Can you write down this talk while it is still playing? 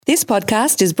This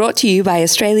podcast is brought to you by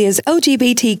Australia's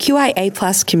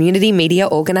LGBTQIA+ community media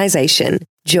organisation,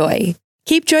 Joy.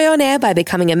 Keep Joy on air by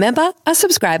becoming a member, a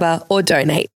subscriber, or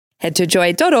donate. Head to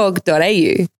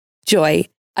joy.org.au. Joy,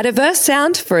 a diverse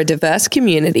sound for a diverse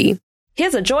community.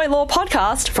 Here's a Joy Law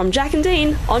podcast from Jack and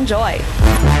Dean on Joy.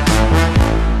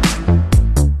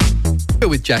 We're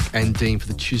with Jack and Dean for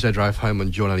the Tuesday drive home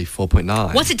on Joy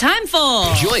 94.9. What's it time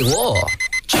for? Joy Law.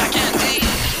 Jack and Dean.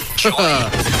 Joy Law.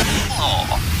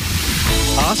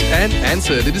 Asked and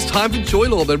answered. It is time for Joy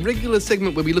Law, the regular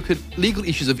segment where we look at legal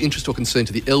issues of interest or concern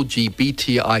to the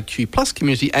LGBTIQ+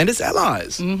 community and its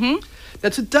allies. Mm-hmm. Now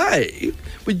today,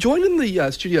 we're joined in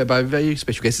the studio by a very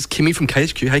special guest. It's Kimmy from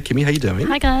KHQ. Hey Kimmy, how you doing?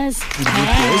 Hi guys. There we go.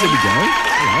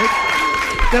 All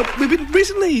right. Now, we've been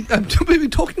recently, we've been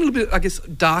talking a little bit, I guess,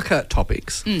 darker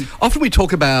topics. Often we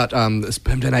talk about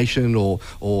sperm donation or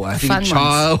I think fun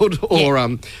child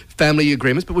or family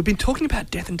agreements, but we've been talking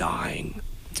about death and dying.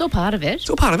 It's all part of it. It's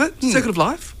all part of it. Circle of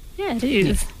life. Yeah, it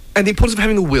is. And the importance of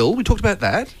having a will. We talked about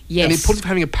that. Yes. And the importance of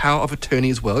having a power of attorney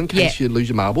as well in case you lose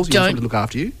your marbles. You want someone to look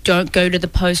after you. Don't go to the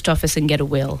post office and get a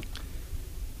will.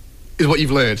 Is what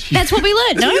you've learned. That's what we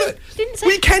learned, no? Didn't say.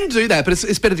 We can do that, but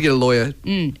it's better to get a lawyer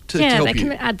to help that you.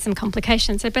 can add some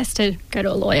complications, so best to go to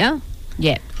a lawyer.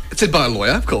 Yeah. It's said by a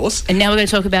lawyer, of course. And now we're going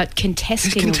to talk about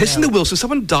contesting The will. So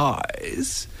someone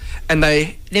dies and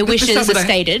their wishes are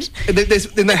stated.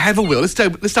 Then they have a will. Let's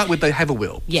start with they have a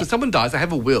will. Yeah. So someone dies, they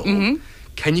have a will. Mm-hmm.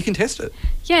 Can you contest it?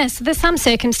 Yeah, so there's some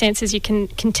circumstances you can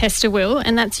contest a will,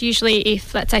 and that's usually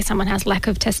if, let's say, someone has lack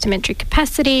of testamentary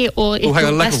capacity or if... hang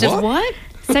on, lack of what?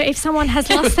 So if someone has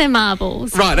lost their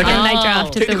marbles right, okay. and they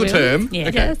drafted Technical the will. term. Yeah.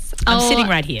 Okay. Yes. I'm sitting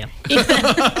right here.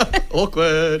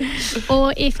 Awkward.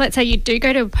 Or if, let's say, you do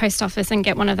go to a post office and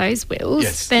get one of those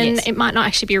wills, then Yes. it might not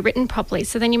actually be written properly.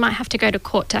 So then you might have to go to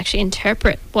court to actually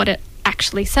interpret what it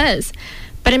actually says.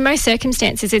 But in most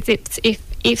circumstances, it's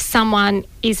if someone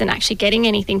isn't actually getting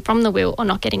anything from the will or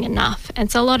not getting enough.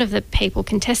 And so a lot of the people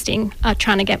contesting are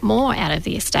trying to get more out of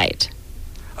the estate.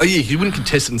 Oh, yeah, you wouldn't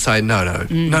contest it and say, no,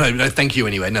 thank you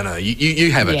anyway. No,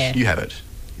 you have it. Yeah. You have it.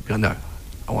 You'd be like, no,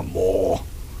 I want more.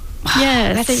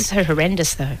 Yeah, That's so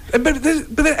horrendous, though. But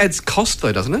that adds cost,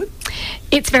 though, doesn't it?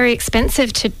 it's very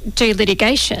expensive to do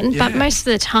litigation, but most of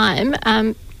the time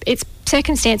it's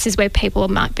circumstances where people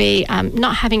might be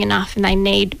not having enough and they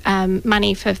need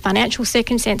money for financial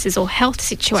circumstances or health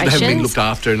situations. So they haven't been looked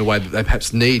after in the way that they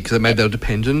perhaps need because maybe they're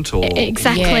dependent or...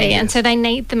 Exactly, Yeah. and so they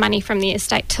need the money from the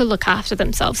estate to look after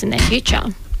themselves in their future.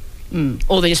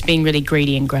 Or they're just being really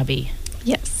greedy and grubby.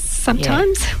 Yes,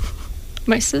 sometimes.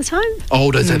 Most of the time.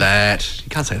 Oh, don't say that. You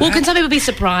can't say that. Well, can some people be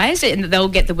surprised and they'll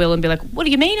get the will and be like, what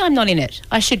do you mean I'm not in it?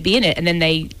 I should be in it. And then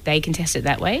they contest it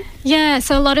that way? Yeah,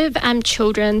 so a lot of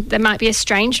children, they might be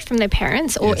estranged from their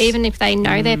parents, or even if they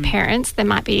know their parents, there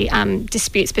might be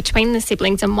disputes between the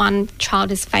siblings and one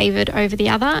child is favoured over the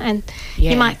other. And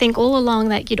you might think all along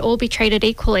that you'd all be treated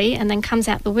equally, and then comes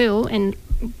out the will and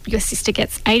your sister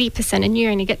gets 80% and you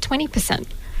only get 20%.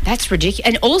 That's ridiculous.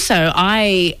 And also,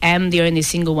 I am the only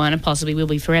single one and possibly will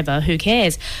be forever. Who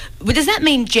cares? But does that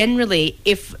mean generally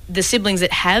if the siblings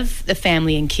that have the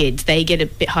family and kids, they get a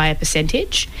bit higher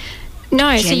percentage?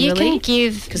 No, Generally? so you can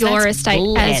give your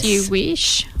estate as you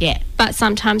wish. Yeah. But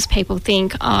sometimes people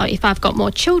think, if I've got more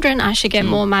children, I should get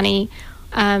more money.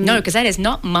 No, because that is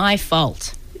not my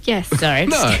fault. Yes. Sorry.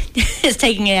 No. Just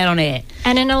taking it out on air.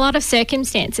 And in a lot of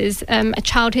circumstances, a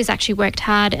child who's actually worked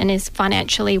hard and is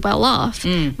financially well off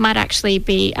might actually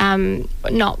be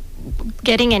not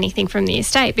getting anything from the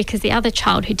estate because the other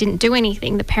child who didn't do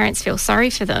anything, the parents feel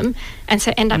sorry for them and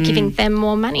so end up giving them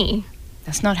more money.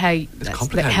 That's not how...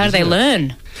 complicated, how do they isn't it?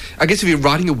 learn? I guess if you're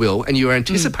writing a will and you're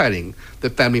anticipating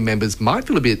that family members might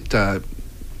feel a bit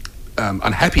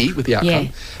unhappy with the outcome,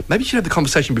 maybe you should have the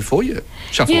conversation before you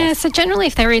shuffle Yeah, off. so generally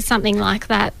if there is something like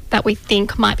that we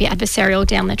think might be adversarial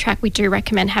down the track, we do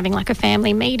recommend having like a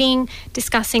family meeting,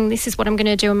 discussing this is what I'm going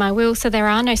to do in my will so there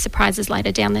are no surprises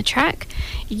later down the track.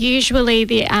 Usually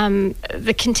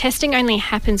the contesting only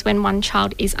happens when one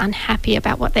child is unhappy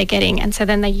about what they're getting, and so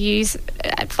then they use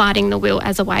fighting the will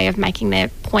as a way of making their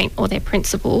point or their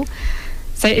principle.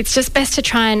 So it's just best to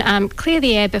try and clear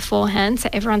the air beforehand so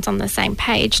everyone's on the same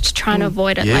page to try and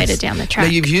avoid it later down the track.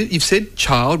 Now, you've said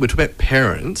child, we're talking about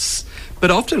parents, but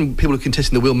often people who are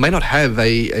contesting the will may not have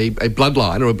a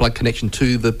bloodline or a blood connection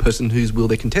to the person whose will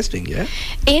they're contesting, yeah?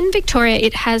 In Victoria,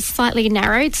 it has slightly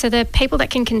narrowed, so the people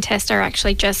that can contest are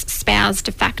actually just spouse,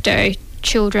 de facto,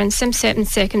 children, some certain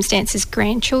circumstances,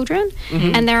 grandchildren,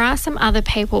 and there are some other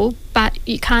people, but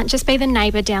you can't just be the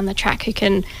neighbour down the track who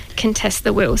can contest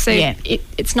the will. So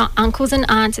it's not uncles and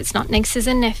aunts, it's not nieces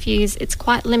and nephews, it's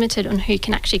quite limited on who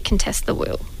can actually contest the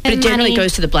will. But it generally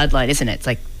goes to the bloodline, isn't it? It's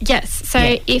like... Yes.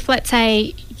 So if, let's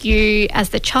say, you as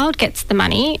the child gets the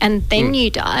money and then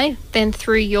you die, then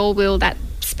through your will that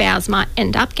spouse might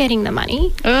end up getting the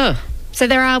money. So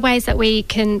there are ways that we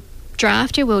can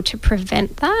draft your will to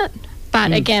prevent that.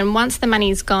 But again, once the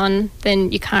money's gone,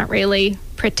 then you can't really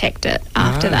protect it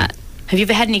after that. Have you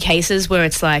ever had any cases where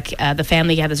it's like the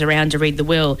family gathers around to read the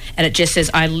will and it just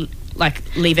says,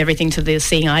 leave everything to the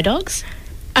seeing eye dogs?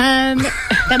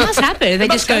 That must happen. They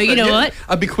just go, you know what?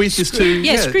 I bequeath this to...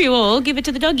 Yeah, screw you all. Give it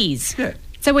to the doggies. Yeah.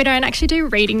 So we don't actually do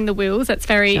reading the wills. That's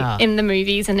very in the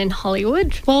movies and in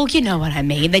Hollywood. Well, you know what I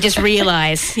mean. They just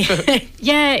realise.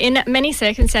 Yeah, in many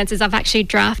circumstances, I've actually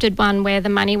drafted one where the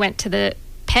money went to the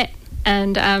pet.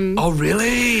 And oh,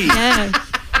 really? Yeah.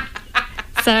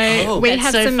 So we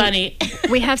have some funny.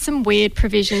 We have some weird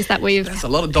provisions that That's a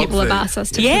lot of dog people have food. asked us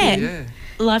to put in. Yeah.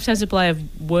 Lifetime supply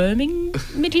of worming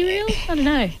material? I don't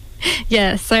know.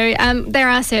 Yeah, so there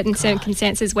are certain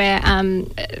circumstances where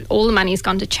all the money's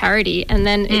gone to charity, and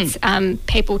then it's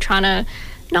people trying to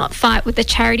not fight with the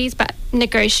charities but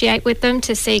negotiate with them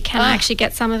to see can I actually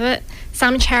get some of it.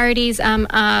 Some charities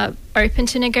are open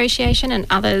to negotiation and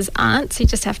others aren't, so you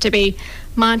just have to be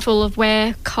mindful of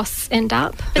where costs end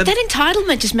up. But that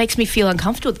entitlement just makes me feel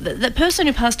uncomfortable. The person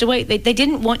who passed away, they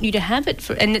didn't want you to have it,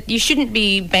 and you shouldn't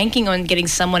be banking on getting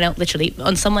someone else, literally,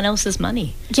 on someone else's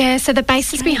money. Yeah, so the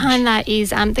basis behind that is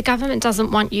the government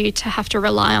doesn't want you to have to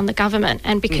rely on the government,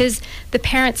 and because the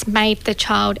parents made the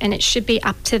child and it should be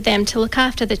up to them to look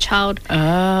after the child,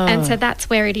 and so that's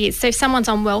where it is. So if someone's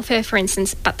on welfare, for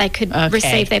instance, but they could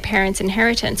receive their parents'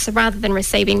 inheritance, so rather than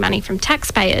receiving money from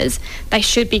taxpayers, they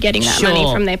should be getting that money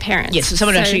from their parents. Yes, so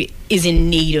someone actually is in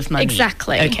need of money.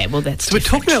 Exactly. Okay, well, that's So we're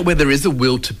talking about where there is a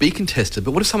will to be contested,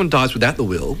 but what if someone dies without the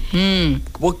will?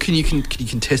 What can you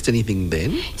contest anything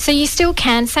then? So you still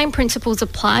can. Same principles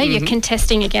apply. You're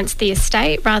contesting against the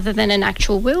estate rather than an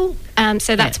actual will.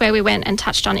 So that's where we went and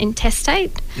touched on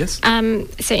intestate. Yes.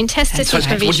 So intestacy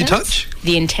provisions. What did you touch?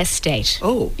 The intestate.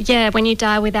 Oh. Yeah, when you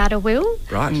die without a will.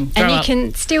 Right. And you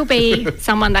can still be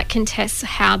someone that contests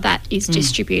how that is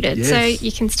distributed. Yes. So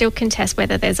you can still contest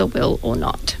whether there's a will or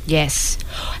not. Yes.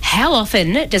 How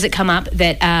often does it come up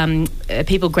that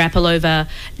people grapple over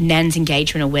Nan's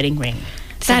engagement or wedding ring?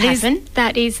 Does that happen?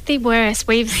 That is the worst.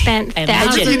 We've spent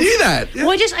thousands. You knew that. Yeah.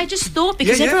 Well, I just thought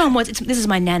because everyone wants this is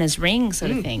my nana's ring sort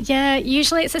of thing. Yeah,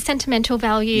 usually it's a sentimental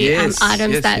value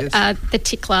items that are the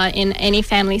tickler in any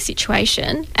family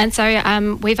situation. And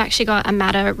so we've actually got a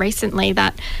matter recently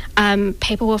that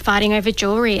people were fighting over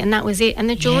jewellery and that was it. And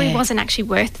the jewellery wasn't actually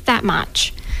worth that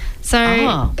much. So,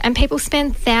 and people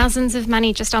spend thousands of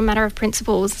money just on matter of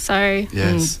principles. So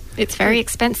it's very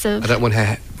expensive. I don't want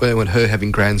her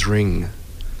having Gran's ring.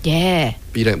 Yeah.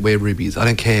 But you don't wear rubies. I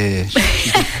don't care.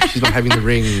 She's not having the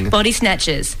ring. Body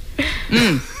snatchers.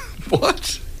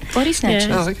 What? Body snatchers.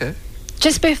 Oh, okay.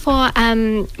 Just before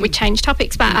we change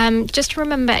topics, but just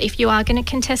remember if you are going to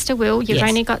contest a will, you've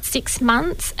only got 6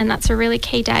 months, and that's a really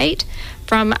key date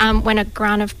from when a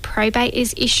grant of probate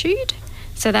is issued.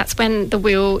 So that's when the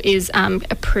will is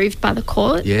approved by the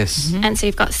court. Yes. And so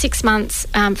you've got 6 months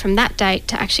from that date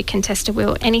to actually contest a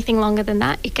will. Anything longer than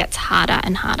that, it gets harder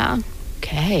and harder.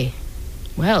 Okay.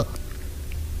 Well,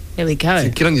 there we go. So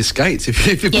get on your skates.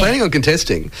 If you're planning on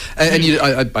contesting, and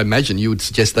I imagine you would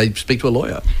suggest they speak to a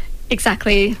lawyer.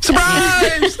 Exactly.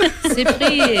 Surprise!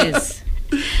 Surprise!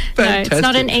 No, it's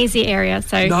not an easy area.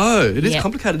 So no, it is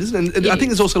complicated, isn't it? And I think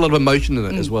there's also a lot of emotion in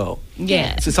it as well.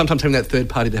 Yeah. So sometimes having that third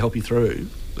party to help you through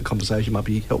the conversation might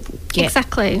be helpful. Yeah.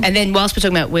 Exactly. And then whilst we're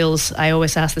talking about wills, I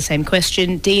always ask the same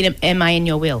question. Dean, am I in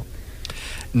your will?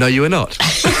 No, you are not. All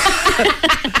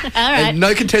right. And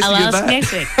no contesting I'll of ask that.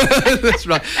 next week. That's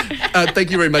right.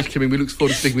 Thank you very much, Kimmy. We look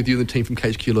forward to speaking with you and the team from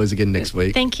KHQ Lawyers again next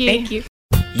week. Thank you. Thank you.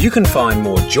 You can find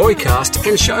more Joycast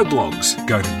and show blogs.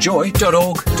 Go to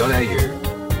joy.org.au.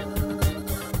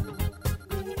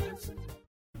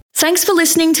 Thanks for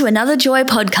listening to another Joy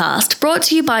podcast brought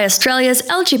to you by Australia's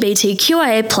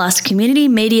LGBTQIA+ community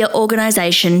media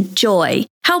organisation, Joy.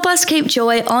 Help us keep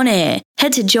Joy on air.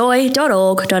 Head to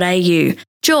joy.org.au.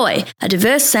 Joy, a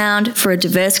diverse sound for a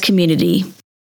diverse community.